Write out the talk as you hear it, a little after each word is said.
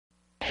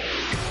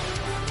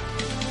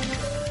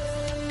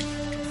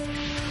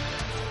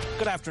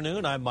Good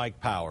afternoon, I'm Mike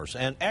Powers.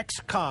 An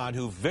ex-con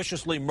who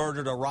viciously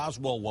murdered a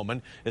Roswell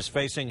woman is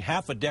facing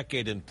half a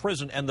decade in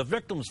prison, and the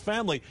victim's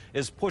family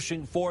is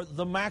pushing for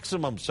the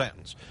maximum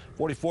sentence.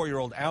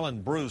 44-year-old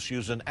Alan Bruce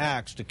used an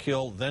axe to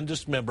kill, then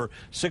dismember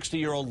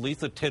 60-year-old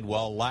Letha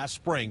Tidwell last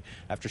spring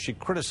after she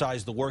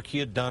criticized the work he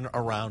had done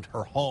around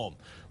her home.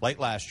 Late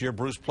last year,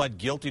 Bruce pled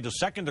guilty to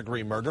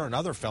second-degree murder and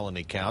other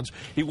felony counts.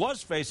 He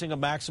was facing a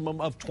maximum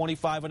of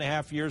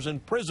 25.5 years in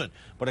prison,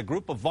 but a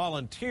group of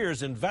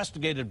volunteers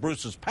investigated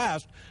Bruce's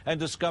past and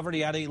discovered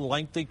he had a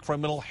lengthy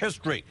criminal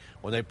history.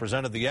 When they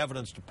presented the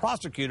evidence to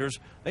prosecutors,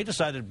 they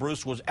decided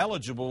Bruce was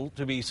eligible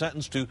to be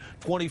sentenced to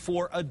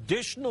 24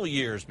 additional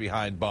years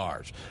behind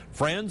bars.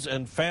 Friends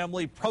and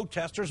family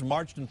protesters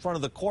marched in front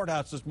of the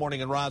courthouse this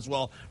morning in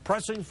Roswell,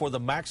 pressing for the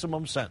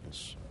maximum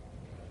sentence.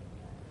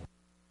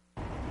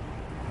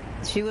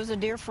 She was a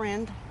dear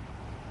friend,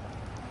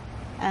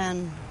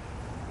 and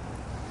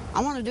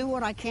I want to do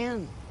what I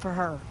can for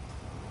her,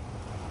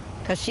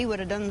 because she would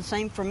have done the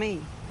same for me.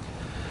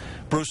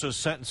 Bruce's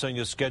sentencing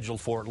is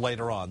scheduled for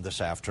later on this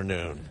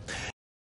afternoon.